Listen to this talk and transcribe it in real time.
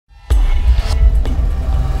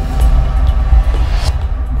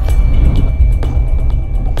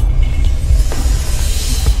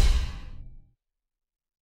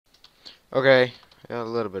Okay, got a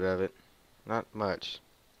little bit of it. Not much.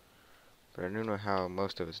 But I do know how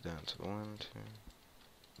most of it's done. So 1, 2,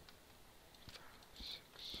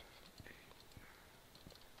 6,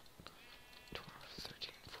 12, 13,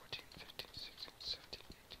 14, 15, 16, 17,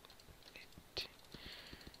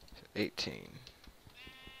 18. 18.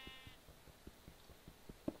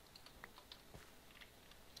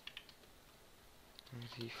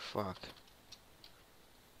 Easy fuck.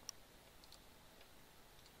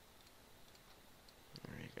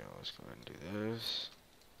 There you go. Let's go ahead and do this.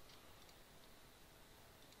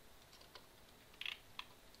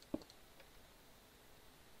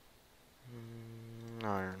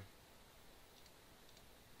 Iron.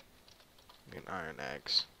 An iron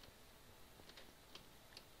axe.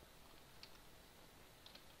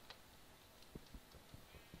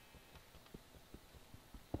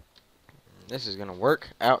 This is gonna work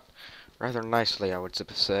out rather nicely, I would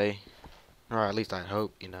say. Or at least I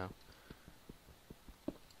hope, you know.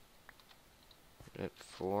 Hit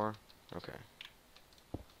 4. Okay.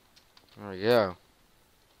 There we go.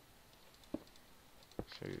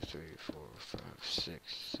 2, 3, 4, 5,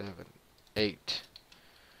 6, 7, 8.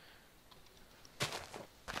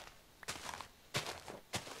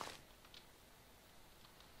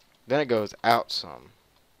 Then it goes out some.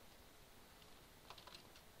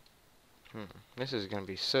 This is gonna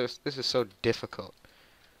be so. This is so difficult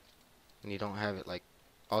when you don't have it like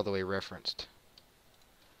all the way referenced.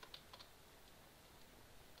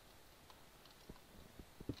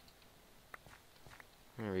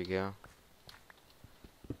 There we go.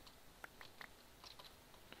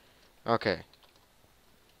 Okay.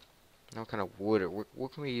 Now what kind of wood or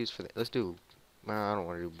what can we use for that? Let's do. Well, I don't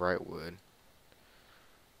want to do bright wood.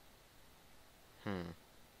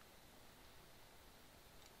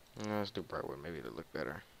 No, let's do bright wood. Maybe it'll look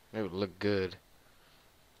better. Maybe it'll look good.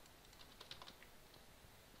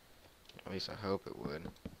 At least I hope it would.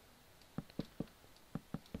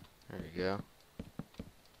 There you go.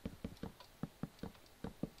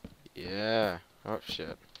 Yeah. Oh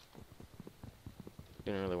shit.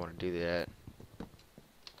 Didn't really want to do that.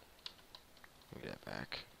 Give me that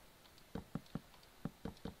back.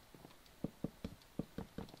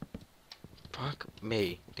 Fuck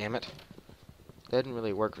me. Damn it. That didn't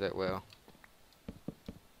really work that well.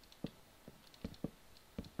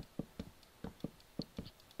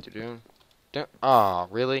 Don't. Aw,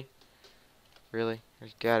 really? Really?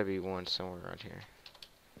 There's gotta be one somewhere around here.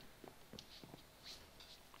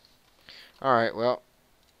 Alright, well.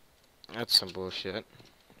 That's some bullshit.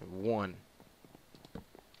 1.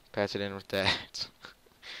 Patch it in with that.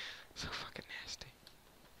 So fucking nasty.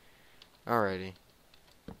 Alrighty.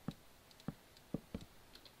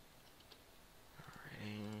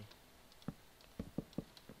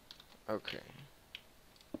 Okay.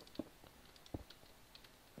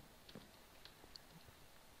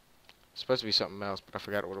 It's supposed to be something else, but I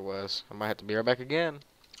forgot what it was. I might have to be right back again.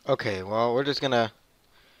 Okay, well, we're just gonna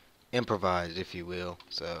improvise, if you will.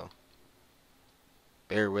 So,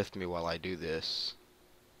 bear with me while I do this.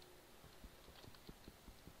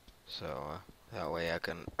 So, that way I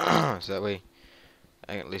can, so that way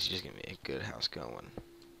I can at least just get me a good house going.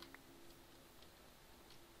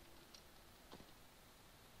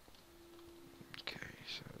 Okay,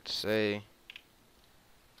 so let's say,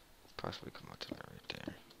 possibly come up to that right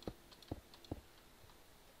there.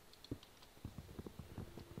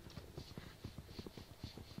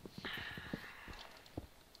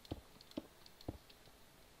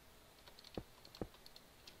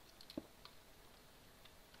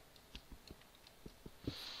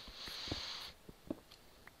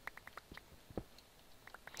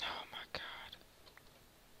 Oh my god.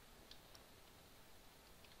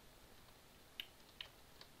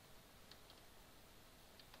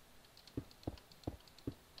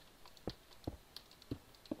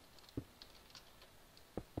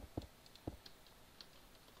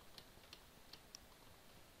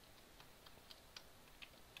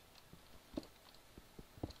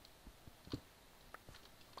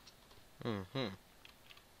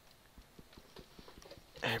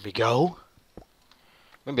 There we go.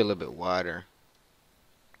 Maybe a little bit wider.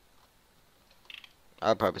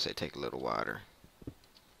 I'd probably say take a little wider.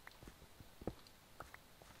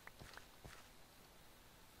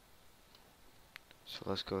 So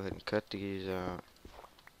let's go ahead and cut these out.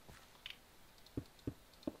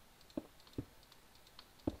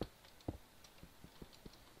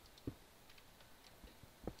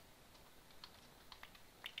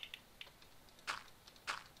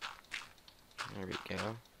 There we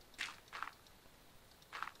go.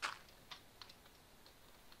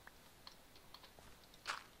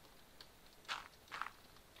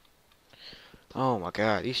 Oh my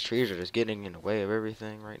god, these trees are just getting in the way of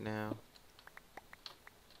everything right now.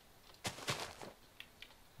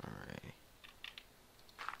 Alright.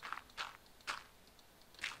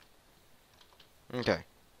 Okay.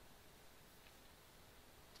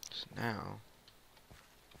 So now,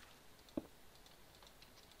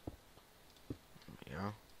 you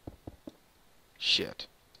know, shit.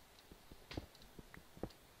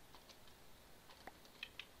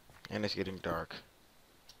 And it's getting dark.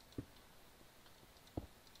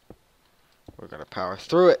 We're gonna power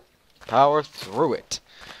through it. Power through it.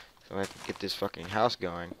 So I have to get this fucking house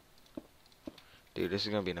going. Dude, this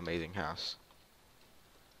is gonna be an amazing house.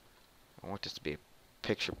 I want this to be a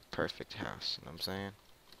picture perfect house. You know what I'm saying?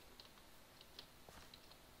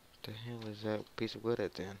 What the hell is that piece of wood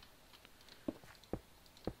at then?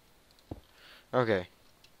 Okay.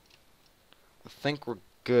 I think we're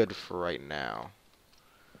good for right now.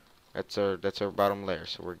 That's our bottom layer,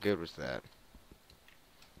 so we're good with that.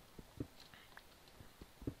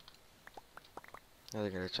 Now they're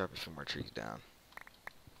gonna chop a few more trees down.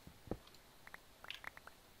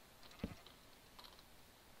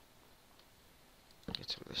 Get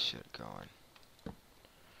some of this shit going.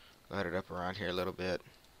 Light it up around here a little bit.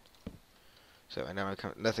 So I know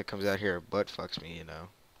nothing comes out here but fucks me, you know.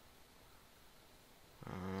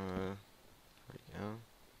 There we go.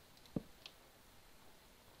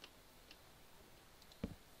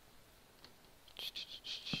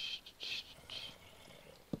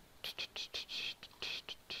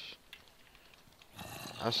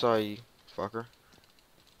 I saw you, fucker.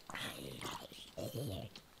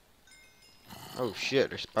 Oh shit,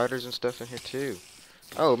 there's spiders and stuff in here too.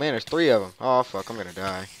 Oh man, there's 3 of them. Oh fuck, I'm gonna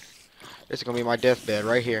die. This is gonna be my deathbed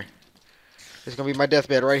right here. This is gonna be my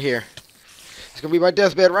deathbed right here. It's gonna be my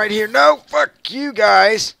deathbed right here. No, fuck you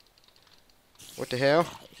guys. What the hell?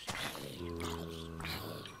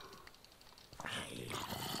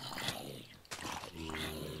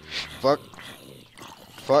 Fuck.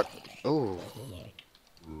 Fuck. Ooh.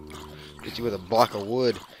 Beat you with a block of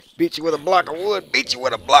wood. Beat you with a block of wood. Beat you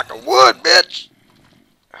with a block of wood, bitch.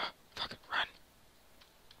 Fucking run.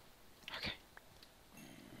 Okay.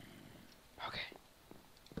 Okay.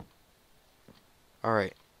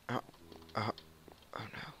 Alright. Oh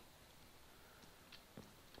no.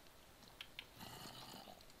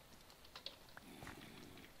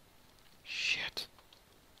 Shit.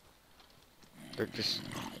 They're just...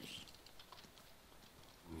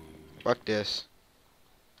 Fuck this.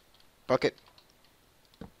 Bucket.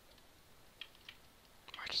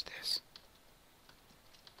 Watch this.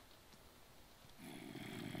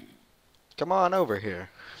 Come on over here.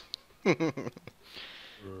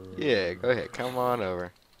 Yeah, go ahead. Come on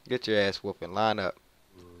over. Get your ass whooping. Line up.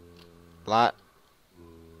 Line.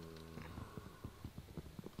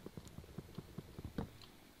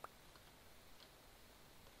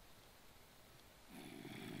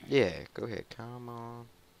 Yeah, go ahead. Come on.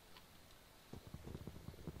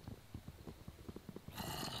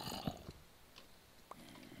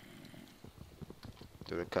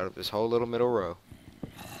 So they cut up this whole little middle row.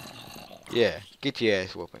 Yeah, get your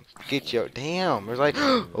ass whooping. Get your... Damn, there's like...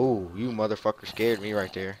 Oh, you motherfucker scared me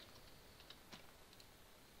right there.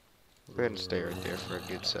 Go ahead and stay right there for a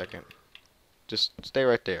good second. Just stay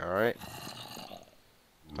right there, alright?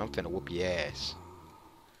 I'm finna whoop your ass.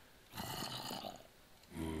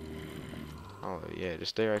 Oh, yeah, just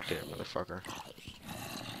stay right there, motherfucker.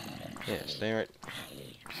 Yeah, stay right...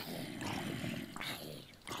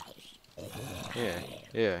 Yeah,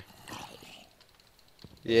 yeah.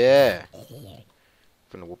 Yeah.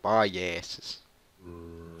 Finna whoop all your asses.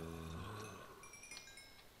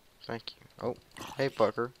 Thank you. Oh, hey,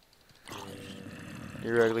 fucker.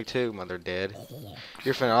 You're ugly too, mother dead.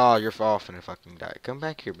 You're finna... Oh, you're all finna fucking die. Come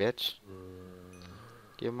back here, bitch.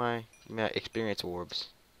 Give my experience orbs.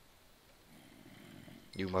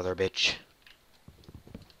 You mother bitch.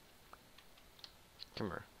 Come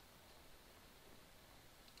here.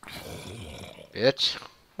 Bitch.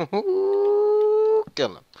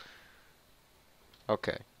 Kill him.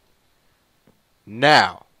 Okay.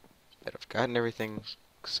 Now that I've gotten everything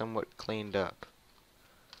somewhat cleaned up,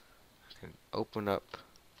 I can open up.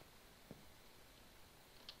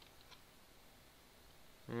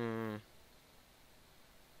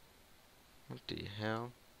 What the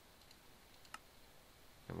hell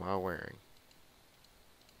am I wearing?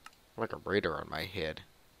 Like a radar on my head.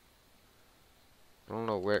 I don't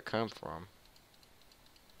know where it come from.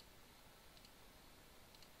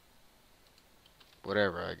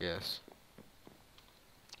 Whatever, I guess.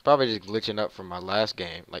 Probably just glitching up from my last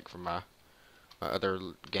game, like from my other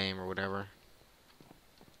game or whatever.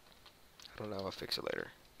 I don't know, I'll fix it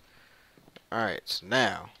later. Alright, so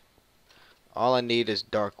now All I need is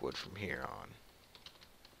dark wood from here on.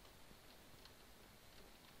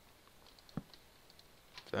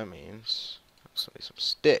 That means I need some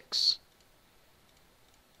sticks.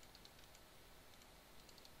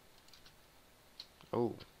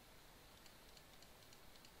 Oh.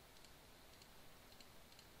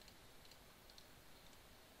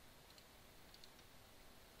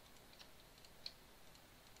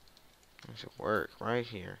 That should work right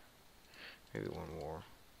here. Maybe one more.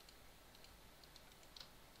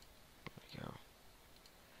 There we go.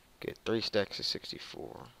 Get 3 stacks of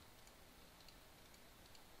 64.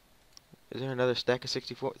 Is there another stack of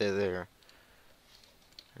 64? Yeah, there.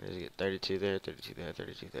 I need to get 32 there, 32 there,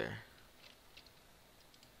 32 there.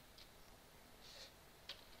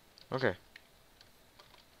 Okay.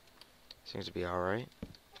 Seems to be alright.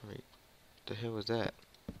 Wait, what the hell was that?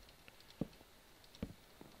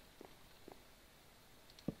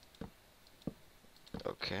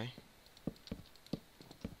 Okay.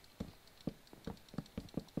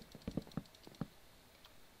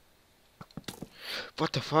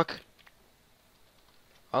 What the fuck?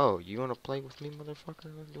 Oh, you wanna play with me, motherfucker?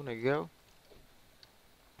 You wanna go?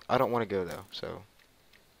 I don't wanna go though, so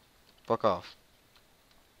fuck off.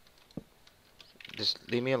 Just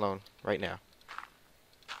leave me alone right now.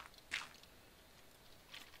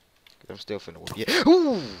 'Cause I'm still finna whoop you.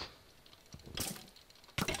 Ooh!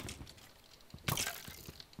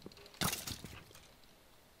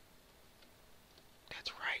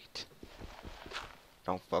 That's right.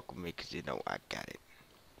 Don't fuck with me 'cause you know I got it.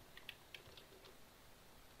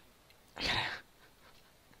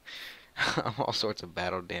 I'm all sorts of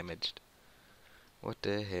battle damaged. What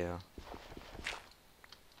the hell?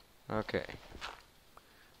 Okay.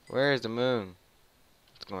 Where is the moon?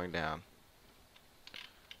 It's going down.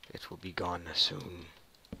 It will be gone soon.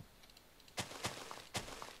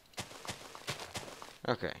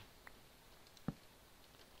 Okay.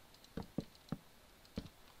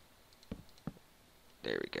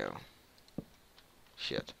 There we go.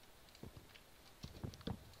 Shit.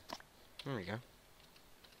 There we go.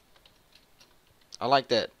 I like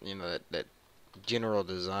that, you know, that general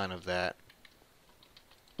design of that.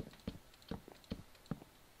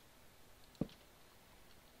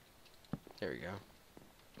 There we go.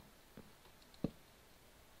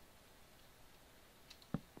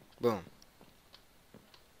 Boom.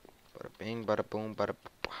 Bada bing, bada boom, bada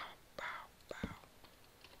bow, bow, bow.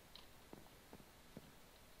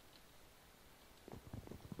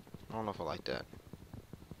 I don't know if I like that.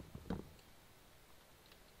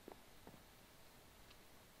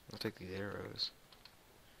 I'll take these arrows.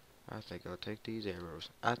 I think I'll take these arrows.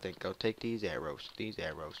 I think I'll take these arrows. These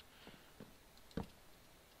arrows.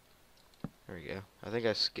 There we go. I think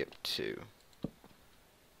I skipped 2.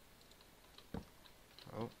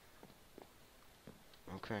 Oh.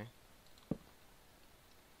 Okay.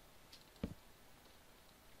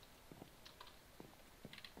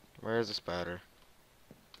 Where's the spider?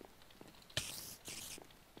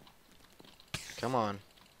 Come on.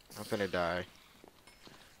 I'm finna die.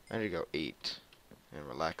 I need to go eat and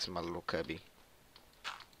relax in my little cubby.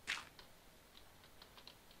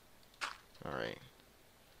 Alright.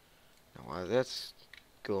 Now while that's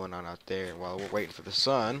going on out there, while we're waiting for the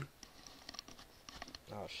sun.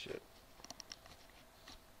 Oh shit.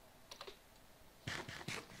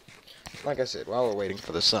 Like I said, while we're waiting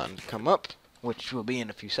for the sun to come up, which will be in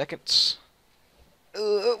a few seconds,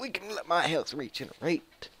 we can let my health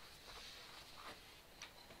regenerate.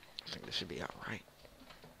 I think this should be alright.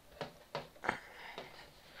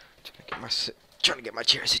 Trying to get my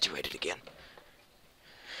chair situated again.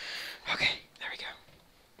 Okay, there we go.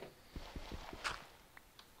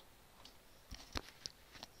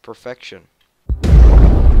 Perfection.